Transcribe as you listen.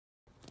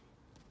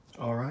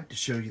All right, to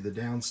show you the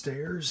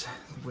downstairs,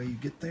 the way you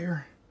get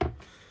there,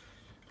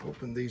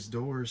 open these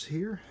doors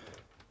here,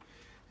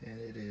 and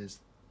it is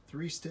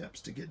 3 steps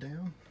to get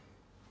down.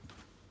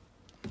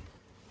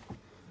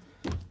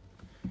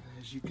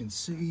 As you can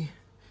see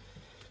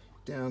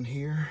down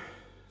here,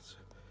 it's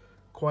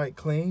quite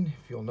clean.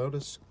 If you'll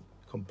notice,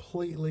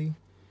 completely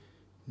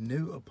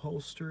new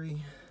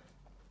upholstery.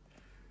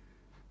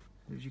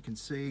 As you can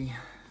see,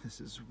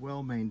 this is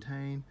well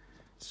maintained.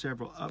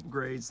 Several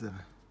upgrades that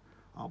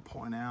I'll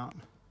point out.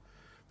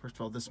 First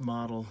of all, this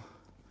model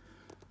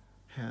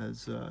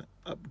has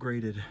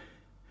upgraded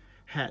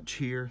hatch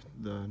here.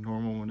 The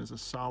normal one is a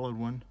solid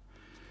one.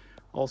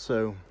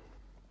 Also,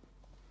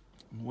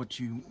 what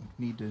you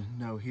need to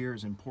know here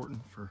is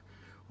important for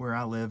where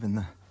I live in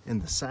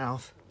the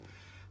south.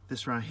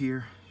 This right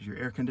here is your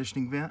air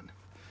conditioning vent.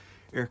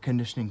 Air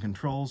conditioning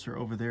controls are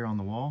over there on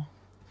the wall.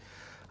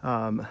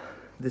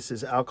 This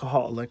is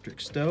alcohol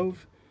electric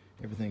stove.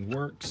 Everything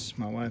works.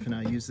 My wife and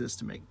I use this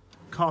to make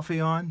coffee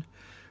on.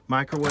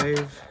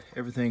 Microwave,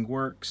 everything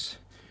works.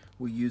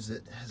 We use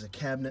it as a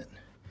cabinet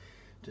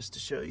just to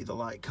show you the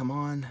light come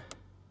on.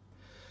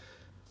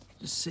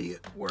 Just see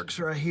it works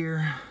right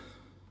here.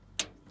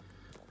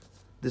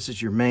 This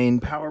is your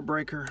main power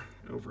breaker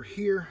over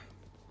here.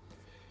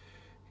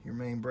 Your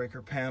main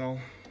breaker panel.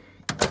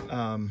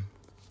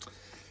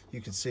 You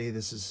can see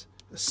this is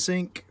a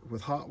sink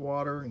with hot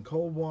water and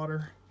cold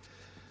water.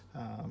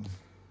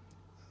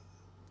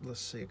 Let's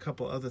see, a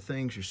couple other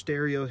things. Your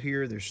stereo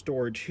here, there's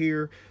storage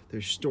here,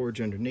 there's storage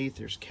underneath,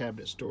 there's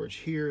cabinet storage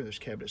here, there's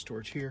cabinet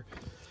storage here.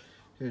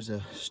 There's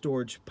a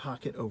storage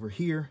pocket over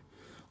here.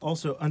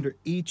 Also, under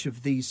each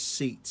of these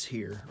seats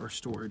here are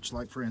storage.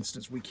 Like for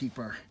instance, we keep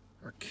our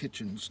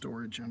kitchen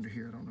storage under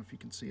here. I don't know if you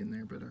can see in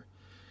there, but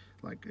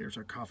like there's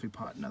our coffee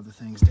pot and other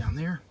things down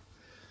there.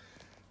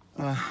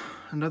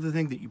 Another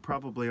thing that you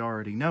probably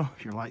already know,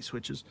 your light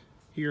switches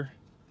here.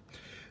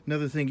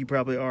 Another thing you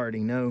probably already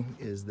know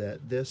is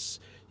that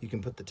this, you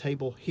can put the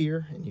table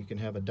here and you can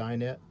have a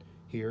dinette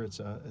here. It's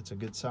a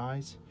good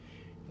size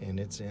and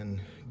it's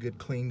in good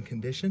clean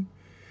condition.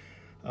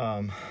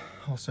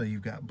 Also,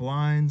 you've got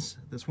blinds.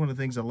 That's one of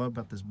the things I love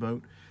about this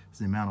boat is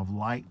the amount of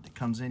light that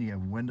comes in. You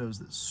have windows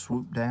that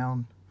swoop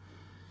down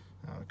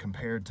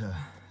compared to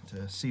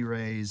Sea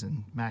Rays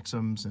and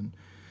Maxims and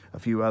a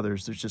few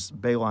others. There's just,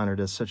 Bayliner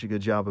does such a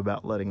good job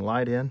about letting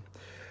light in.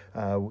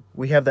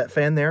 We have that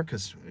fan there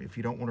because if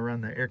you don't want to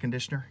run the air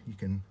conditioner, you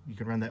can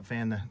run that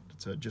fan.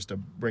 It's just a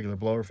regular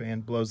blower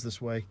fan, blows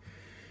this way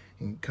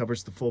and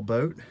covers the full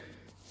boat.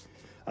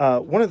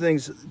 One of the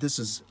things, this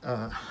is,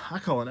 I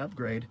call an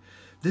upgrade.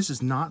 This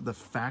is not the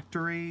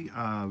factory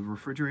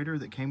refrigerator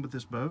that came with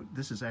this boat.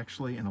 This is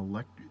actually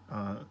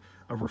a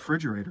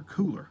refrigerator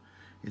cooler.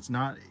 It's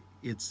not,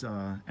 it's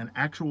an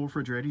actual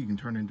refrigerator. You can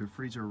turn it into a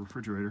freezer or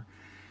refrigerator.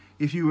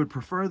 If you would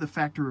prefer the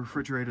factory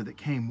refrigerator that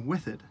came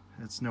with it,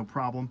 that's no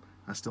problem.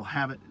 I still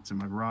have it. It's in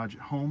my garage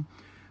at home.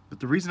 But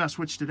the reason I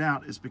switched it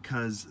out is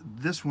because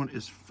this one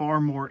is far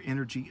more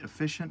energy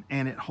efficient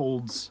and it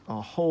holds a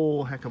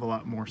whole heck of a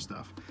lot more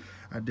stuff.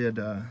 I did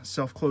a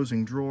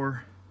self-closing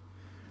drawer.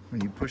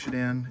 When you push it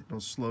in,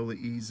 it'll slowly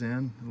ease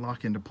in,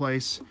 lock into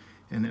place,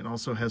 and it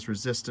also has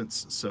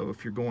resistance. So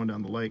if you're going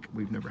down the lake,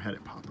 we've never had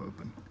it pop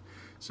open.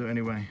 So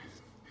anyway,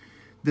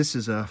 this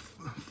is a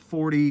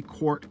 40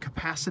 quart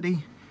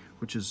capacity,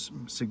 which is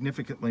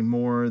significantly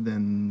more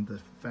than the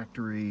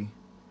factory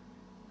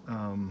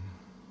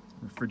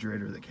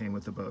refrigerator that came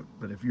with the boat.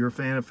 But if you're a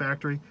fan of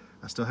factory,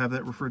 I still have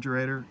that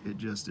refrigerator. It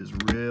just is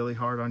really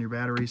hard on your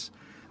batteries.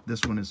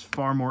 This one is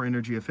far more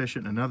energy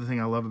efficient. Another thing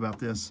I love about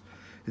this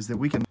is that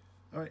we can...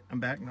 All right, I'm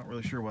back. Not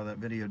really sure why that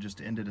video just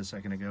ended a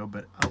second ago,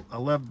 but I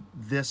love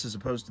this as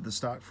opposed to the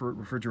stock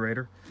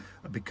refrigerator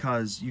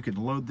because you can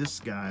load this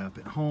guy up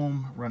at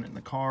home, run it in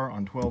the car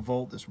on 12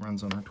 volt. This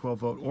runs on a 12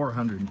 volt or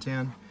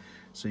 110.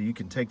 So you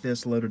can take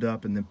this, load it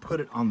up, and then put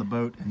it on the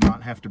boat and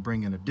not have to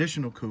bring an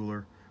additional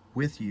cooler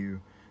with you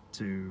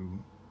to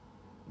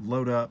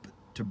load up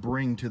to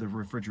bring to the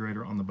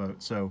refrigerator on the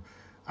boat. So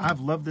I've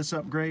loved this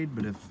upgrade,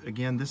 but if,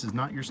 again, this is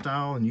not your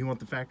style and you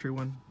want the factory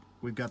one,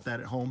 we've got that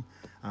at home.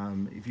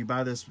 If you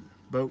buy this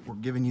boat, we're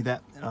giving you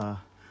that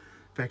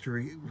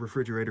factory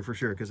refrigerator for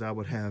sure because I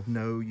would have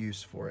no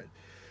use for it.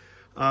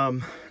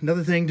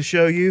 Another thing to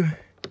show you,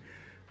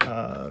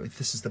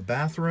 this is the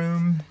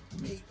bathroom.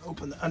 Let me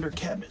open the under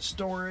cabinet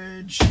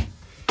storage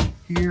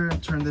here.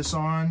 Turn this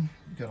on.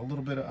 You've got a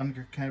little bit of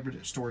under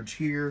cabinet storage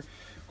here.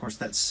 Of course,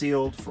 that's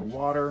sealed for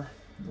water.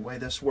 The way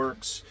this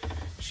works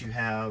is you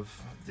have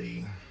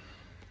the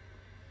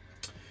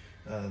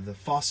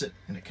faucet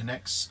and it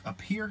connects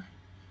up here.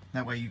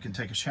 That way you can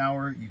take a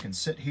shower. You can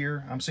sit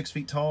here. I'm 6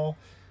 feet tall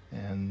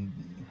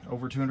and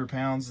over 200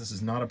 pounds. This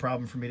is not a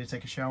problem for me to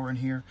take a shower in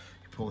here.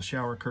 You pull a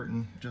shower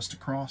curtain just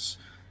across.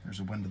 There's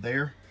a window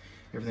there.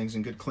 Everything's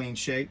in good clean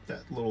shape.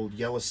 That little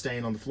yellow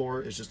stain on the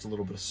floor is just a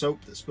little bit of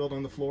soap that spilled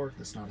on the floor.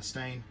 That's not a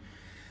stain.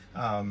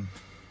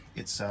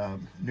 It's a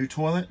new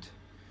toilet.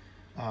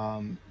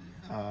 And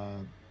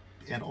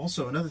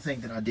also another thing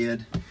that I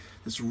did,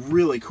 that's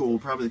really cool,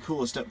 probably the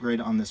coolest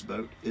upgrade on this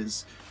boat,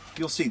 is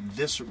you'll see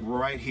this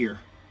right here.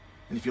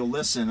 And if you'll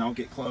listen, I'll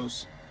get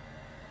close.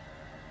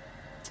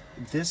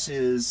 This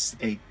is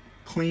a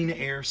clean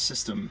air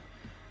system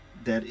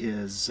that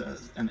is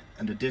an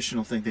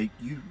additional thing.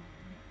 You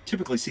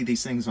typically see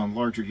these things on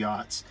larger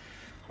yachts.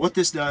 What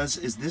this does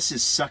is this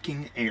is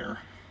sucking air.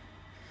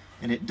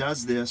 And it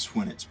does this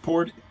when it's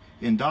poured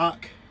in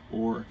dock,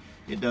 or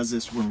it does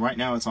this when right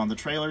now it's on the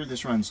trailer.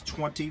 This runs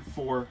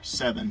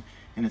 24/7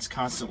 and it's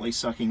constantly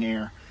sucking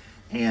air.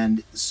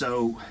 And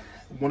so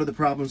one of the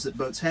problems that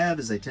boats have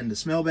is they tend to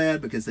smell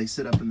bad because they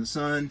sit up in the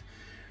sun,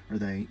 or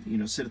they, you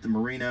know, sit at the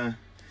marina,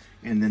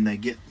 and then they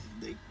get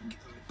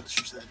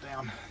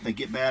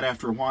bad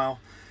after a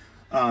while.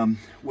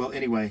 Well,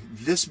 anyway,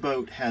 this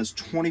boat has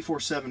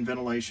 24/7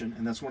 ventilation,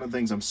 and that's one of the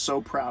things I'm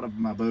so proud of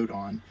my boat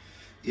on,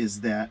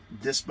 is that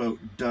this boat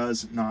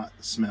does not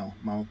smell.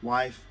 My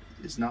wife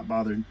is not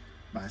bothered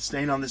by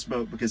staying on this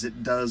boat because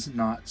it does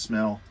not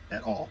smell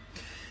at all.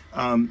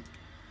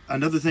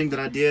 Another thing that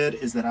I did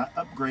is that I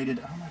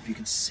upgraded, I don't know if you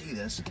can see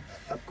this,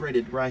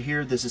 upgraded right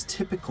here. This is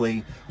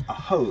typically a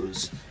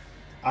hose.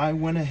 I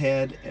went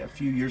ahead a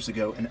few years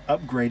ago and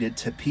upgraded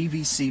to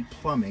PVC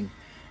plumbing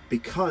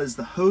because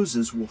the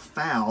hoses will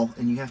foul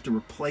and you have to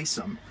replace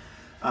them.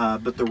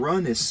 But the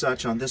run is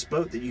such on this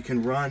boat that you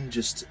can run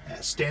just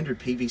standard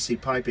PVC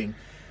piping,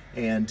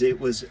 and it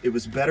was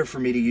better for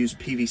me to use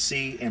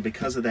PVC, and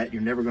because of that,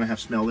 you're never going to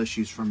have smell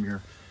issues from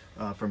your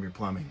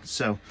plumbing.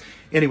 So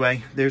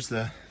anyway, there's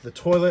the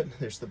toilet,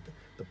 there's the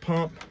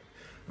pump.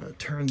 I'm going to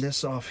turn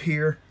this off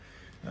here,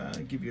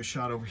 give you a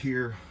shot over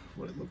here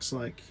what it looks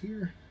like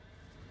here.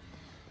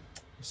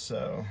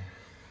 So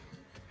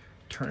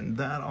turn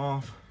that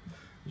off.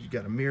 You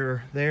got a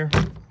mirror there.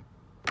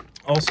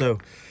 Also,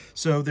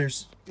 so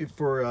there's,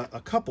 for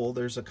a couple,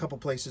 there's a couple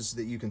places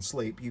that you can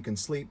sleep. You can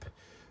sleep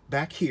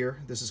back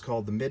here. This is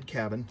called the mid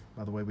cabin.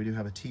 By the way, we do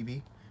have a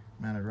TV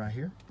mounted right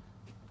here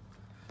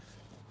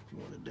if you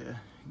wanted to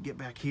get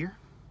back here.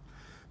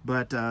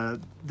 But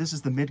this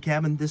is the mid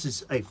cabin. This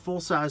is a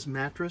full-size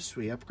mattress.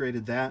 We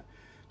upgraded that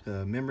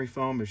to memory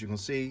foam, as you can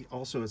see.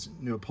 Also, it's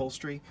new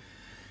upholstery.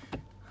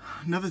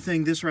 Another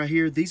thing, this right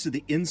here, these are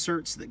the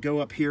inserts that go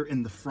up here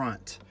in the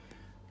front.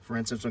 For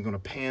instance, I'm going to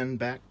pan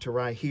back to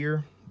right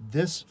here.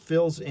 This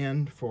fills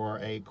in for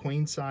a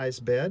queen size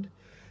bed.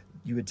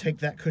 You would take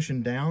that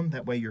cushion down,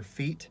 that way your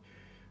feet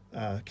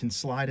can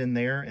slide in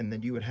there, and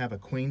then you would have a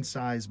queen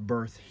size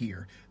berth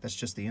here. That's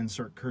just the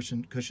insert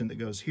cushion that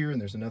goes here,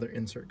 and there's another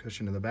insert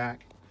cushion in the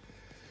back.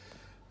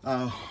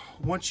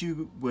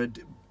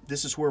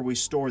 This is where we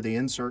store the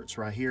inserts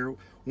right here.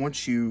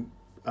 Once you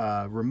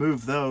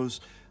remove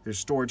those, there's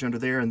storage under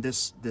there, and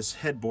this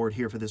headboard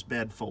here for this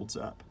bed folds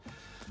up.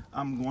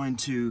 I'm going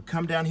to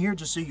come down here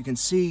just so you can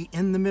see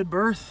in the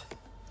mid-berth.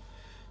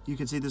 You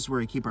can see this is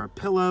where we keep our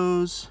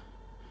pillows,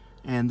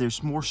 and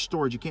there's more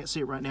storage. You can't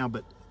see it right now,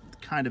 but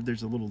kind of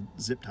there's a little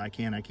zip tie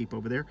can I keep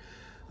over there.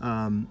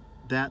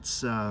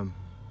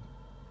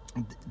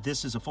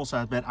 This is a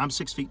full-size bed. I'm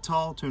 6 feet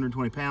tall,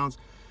 220 pounds.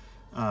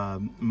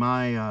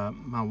 My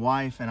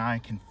wife and I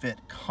can fit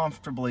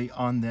comfortably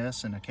on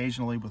this, and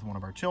occasionally with one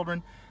of our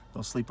children.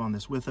 They'll sleep on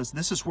this with us.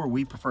 This is where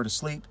we prefer to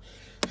sleep.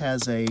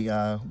 Has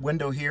a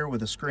window here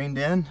with a screened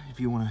in, if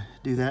you want to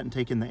do that and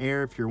take in the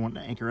air if you're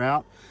wanting to anchor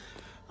out.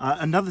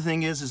 Another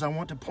thing is I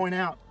want to point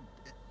out,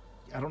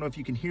 I don't know if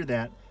you can hear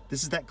that,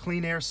 this is that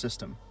clean air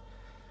system.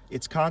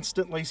 It's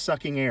constantly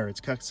sucking air.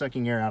 It's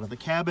sucking air out of the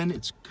cabin,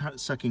 it's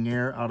sucking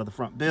air out of the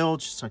front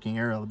bilge, sucking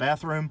air out of the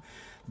bathroom.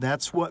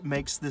 That's what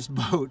makes this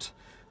boat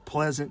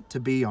pleasant to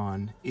be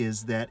on,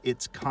 is that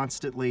it's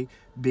constantly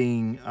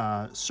being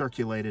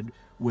circulated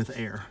with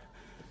air.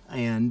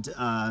 And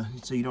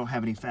so you don't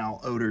have any foul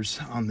odors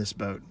on this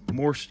boat.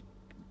 More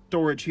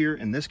storage here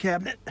in this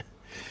cabinet.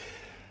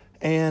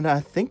 And I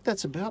think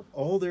that's about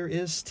all there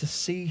is to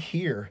see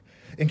here.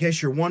 In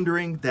case you're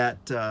wondering,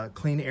 that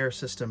clean air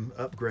system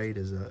upgrade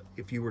is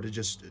if you were to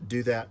just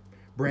do that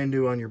brand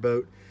new on your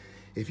boat,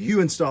 if you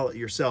install it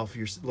yourself,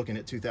 you're looking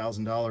at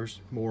 $2,000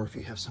 more if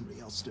you have somebody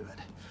else do it.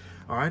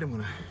 All right, I'm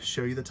gonna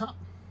show you the top.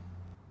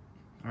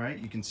 All right,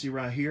 you can see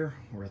right here,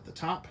 we're at the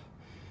top.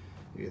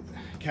 You have the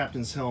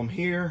captain's helm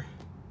here.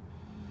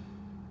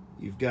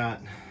 You've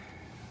got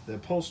the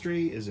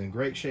upholstery is in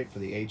great shape for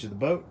the age of the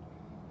boat.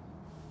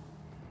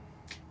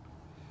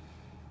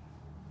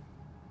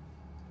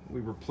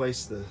 We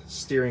replaced the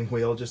steering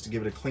wheel just to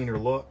give it a cleaner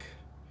look.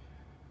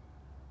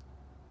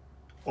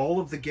 All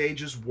of the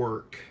gauges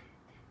work,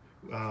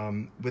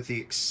 with the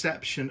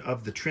exception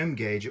of the trim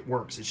gauge. It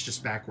works, it's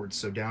just backwards,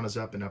 so down is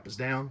up and up is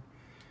down.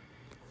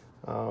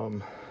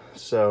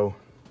 So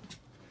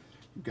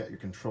you've got your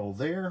control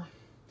there.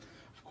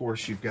 Of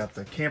course, you've got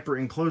the camper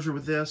enclosure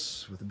with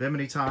this, with the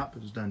bimini top.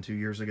 It was done 2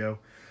 years ago.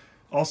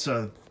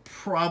 Also,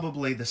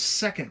 probably the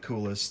second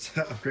coolest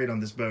upgrade on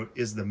this boat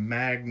is the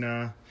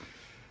Magna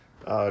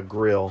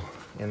grill.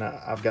 And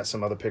I've got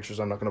some other pictures.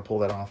 I'm not going to pull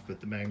that off, but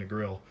the Magna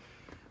grill,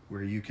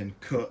 where you can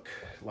cook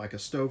like a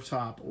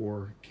stovetop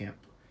or camp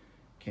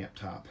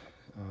top,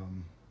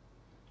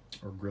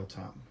 or grill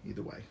top,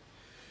 either way.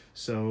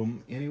 So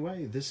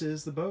anyway, this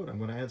is the boat. I'm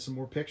going to add some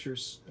more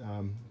pictures.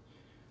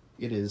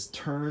 It is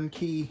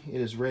turnkey.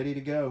 It is ready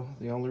to go.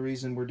 The only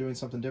reason we're doing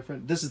something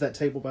different, this is that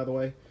table, by the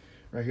way,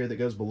 right here that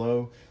goes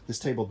below. This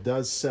table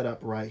does set up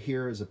right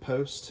here as a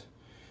post,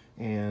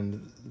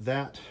 and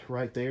that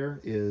right there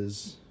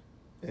is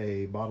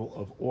a bottle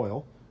of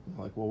oil.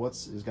 Like, well,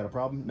 is got a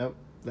problem? Nope,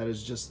 that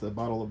is just the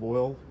bottle of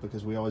oil,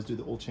 because we always do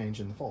the oil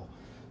change in the fall.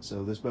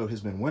 So this boat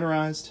has been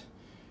winterized,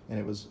 and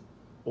it was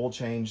oil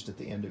changed at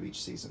the end of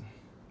each season.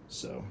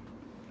 So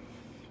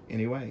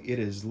anyway, it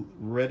is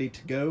ready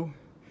to go.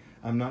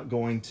 I'm not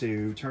going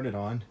to turn it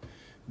on,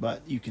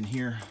 but you can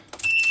hear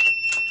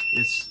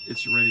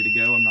it's ready to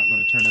go. I'm not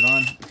going to turn it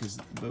on because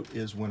the boat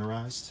is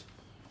winterized.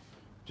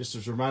 Just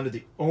as a reminder,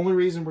 the only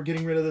reason we're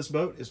getting rid of this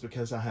boat is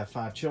because I have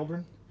 5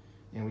 children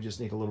and we just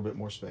need a little bit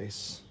more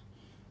space.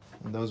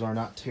 And those are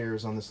not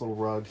tears on this little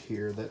rug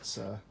here. That's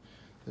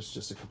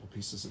just a couple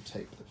pieces of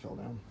tape that fell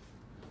down.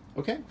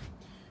 Okay,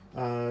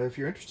 if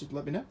you're interested,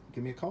 let me know.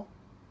 Give me a call.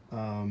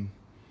 And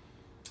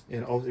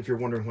if you're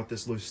wondering what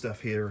this loose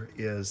stuff here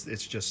is,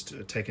 it's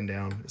just taken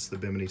down. It's the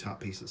bimini top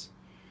pieces,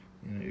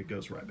 and it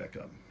goes right back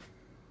up.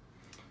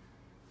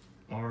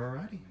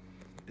 Alrighty,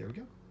 there we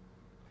go.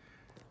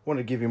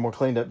 Wanted to give you a more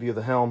cleaned up view of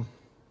the helm.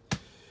 You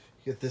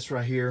get this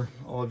right here.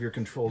 All of your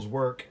controls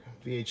work.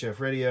 VHF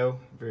radio,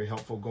 very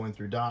helpful going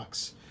through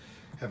docks.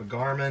 Have a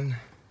Garmin.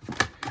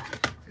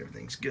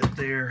 Everything's good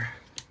there.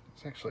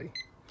 It's actually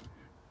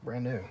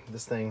brand new.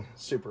 This thing,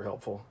 super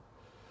helpful.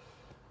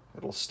 A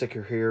little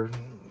sticker here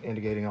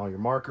indicating all your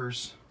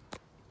markers.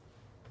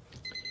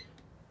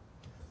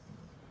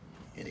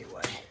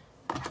 Anyway,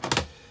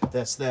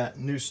 that's that.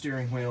 New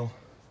steering wheel.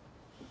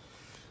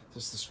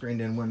 This is the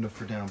screened in window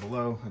for down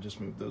below. I just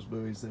moved those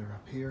buoys there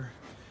up here.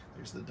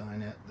 There's the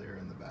dinette there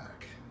in the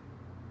back.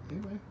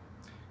 Anyway,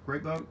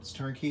 great boat. It's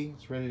turnkey.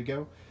 It's ready to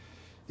go.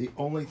 The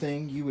only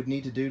thing you would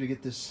need to do to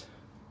get this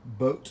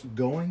boat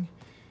going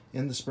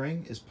in the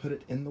spring is put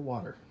it in the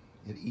water.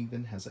 It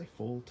even has a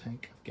full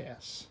tank of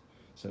gas.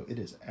 So it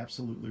is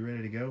absolutely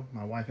ready to go.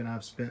 My wife and I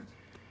have spent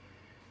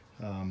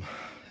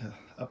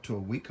up to a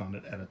week on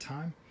it at a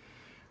time.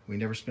 We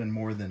never spend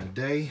more than a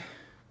day.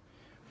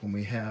 When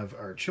we have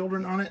our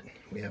children on it,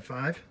 we have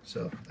 5,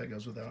 so that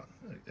goes without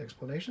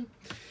explanation.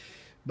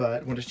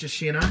 But when it's just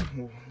she and I,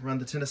 we'll run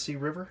the Tennessee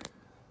River.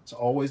 It's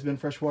always been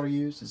freshwater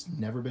used. It's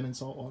never been in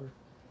saltwater.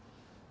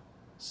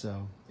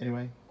 So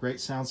anyway, great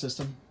sound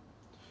system.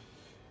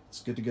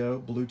 It's good to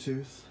go.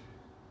 Bluetooth.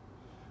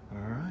 All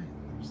right,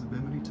 there's the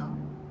bimini top.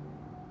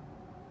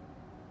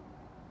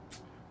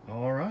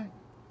 All right.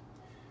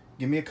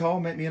 Give me a call,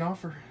 make me an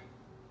offer.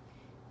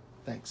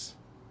 Thanks.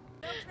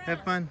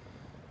 Have fun.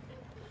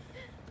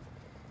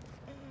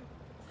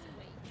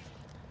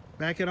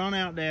 Back it on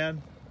out,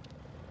 Dad.